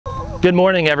Good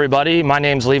morning, everybody. My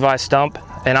name's Levi Stump,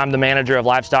 and I'm the manager of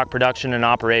livestock production and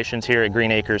operations here at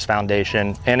Greenacres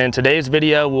Foundation. And in today's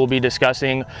video, we'll be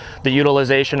discussing the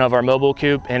utilization of our mobile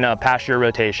coop in a pasture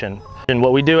rotation. And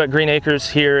what we do at Greenacres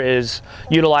here is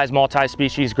utilize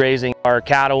multi-species grazing. Our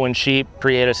cattle and sheep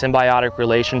create a symbiotic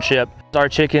relationship. Our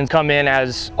chickens come in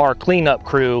as our cleanup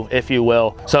crew, if you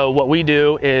will. So what we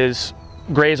do is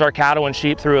graze our cattle and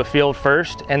sheep through a field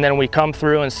first, and then we come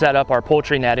through and set up our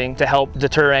poultry netting to help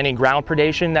deter any ground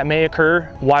predation that may occur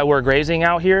while we're grazing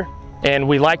out here. And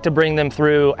we like to bring them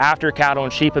through after cattle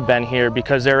and sheep have been here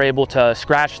because they're able to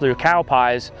scratch through cow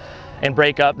pies and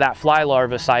break up that fly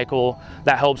larva cycle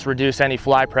that helps reduce any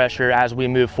fly pressure as we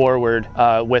move forward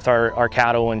with our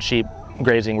cattle and sheep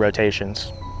grazing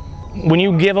rotations. When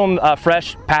you give them a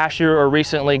fresh pasture or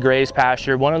recently grazed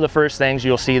pasture, one of the first things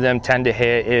you'll see them tend to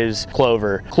hit is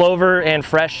clover. Clover and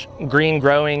fresh green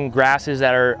growing grasses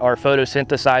that are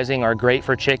photosynthesizing are great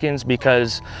for chickens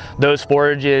because those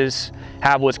forages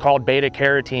have what's called beta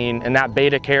carotene, and that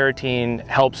beta carotene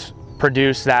helps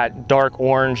produce that dark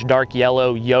orange, dark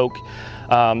yellow yolk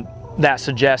that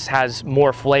suggests has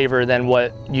more flavor than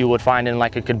what you would find in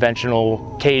like a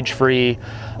conventional cage-free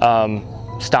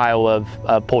style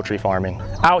of poultry farming.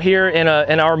 Out here in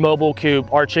our mobile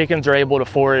coop, our chickens are able to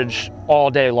forage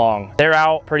all day long. They're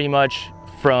out pretty much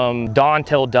from dawn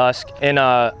till dusk in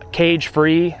a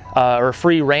cage-free or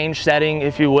free range setting,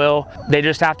 if you will. They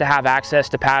just have to have access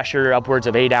to pasture upwards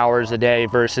of 8 hours a day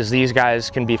versus these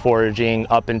guys can be foraging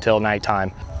up until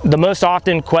nighttime. The most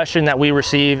often question that we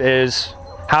receive is,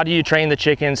 how do you train the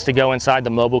chickens to go inside the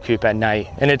mobile coop at night?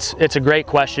 And it's a great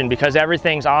question because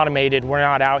everything's automated. We're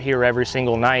not out here every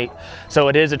single night. So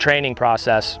it is a training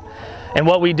process. And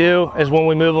what we do is when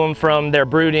we move them from their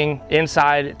brooding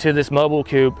inside to this mobile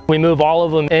coop, we move all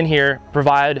of them in here,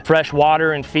 provide fresh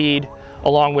water and feed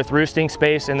along with roosting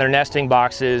space in their nesting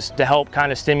boxes to help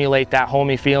kind of stimulate that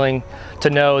homey feeling,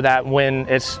 to know that when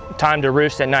it's time to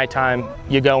roost at nighttime,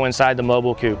 you go inside the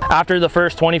mobile coop. After the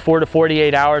first 24 to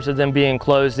 48 hours of them being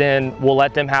closed in, we'll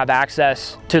let them have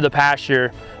access to the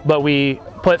pasture, but we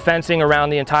put fencing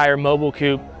around the entire mobile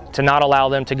coop to not allow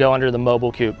them to go under the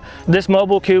mobile coop. This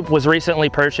mobile coop was recently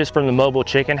purchased from the mobile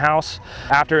chicken house.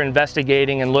 After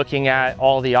investigating and looking at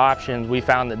all the options, we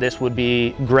found that this would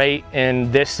be great in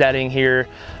this setting here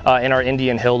in our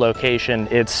Indian Hill location.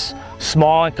 It's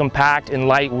small and compact and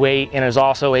lightweight and is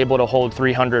also able to hold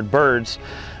 300 birds,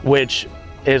 which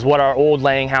is what our old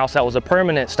laying house that was a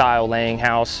permanent style laying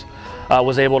house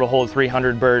was able to hold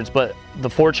 300 birds. But the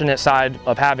fortunate side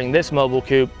of having this mobile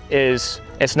coop is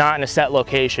it's not in a set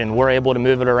location. We're able to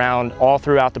move it around all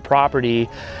throughout the property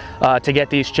to get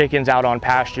these chickens out on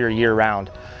pasture year round.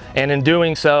 And in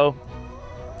doing so,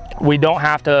 we don't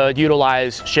have to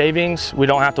utilize shavings. We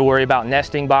don't have to worry about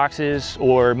nesting boxes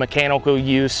or mechanical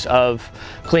use of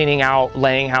cleaning out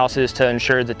laying houses to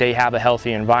ensure that they have a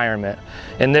healthy environment.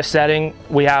 In this setting,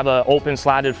 we have an open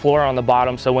slatted floor on the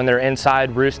bottom, so when they're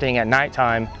inside roosting at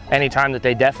nighttime, anytime that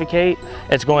they defecate,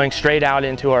 it's going straight out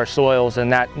into our soils,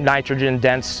 and that nitrogen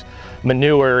dense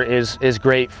manure is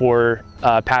great for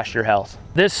pasture health.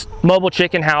 This mobile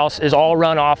chicken house is all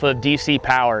run off of DC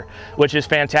power, which is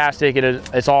fantastic.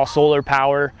 It's all solar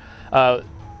power.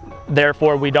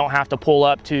 Therefore, we don't have to pull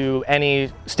up to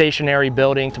any stationary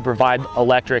building to provide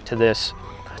electric to this.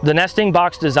 The nesting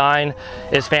box design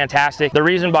is fantastic. The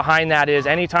reason behind that is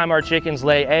anytime our chickens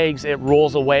lay eggs, it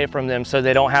rolls away from them so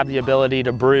they don't have the ability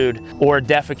to brood or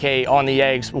defecate on the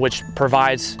eggs, which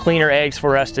provides cleaner eggs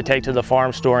for us to take to the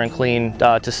farm store and clean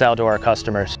to sell to our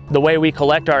customers. The way we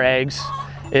collect our eggs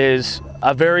is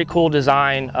a very cool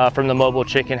design from the mobile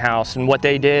chicken house. And what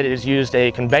they did is used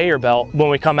a conveyor belt.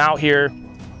 When we come out here,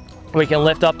 we can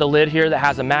lift up the lid here that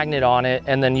has a magnet on it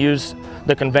and then use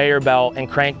the conveyor belt and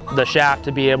crank the shaft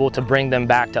to be able to bring them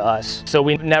back to us. So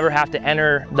we never have to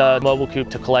enter the mobile coop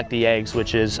to collect the eggs,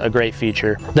 which is a great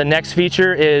feature. The next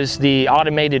feature is the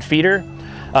automated feeder.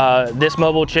 This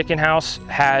mobile chicken house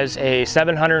has a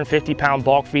 750-pound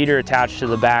bulk feeder attached to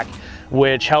the back,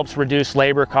 which helps reduce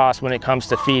labor costs when it comes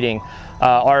to feeding.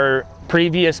 Our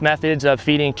previous methods of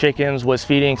feeding chickens was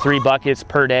feeding 3 buckets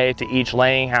per day to each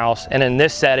laying house, and in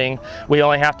this setting we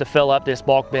only have to fill up this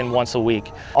bulk bin once a week.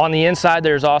 On the inside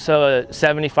there's also a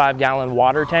 75-gallon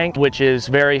water tank, which is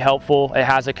very helpful. It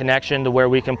has a connection to where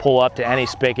we can pull up to any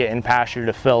spigot in pasture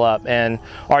to fill up, and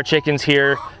our chickens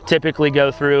here typically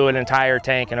go through an entire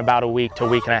tank in about a week to a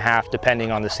week and a half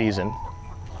depending on the season.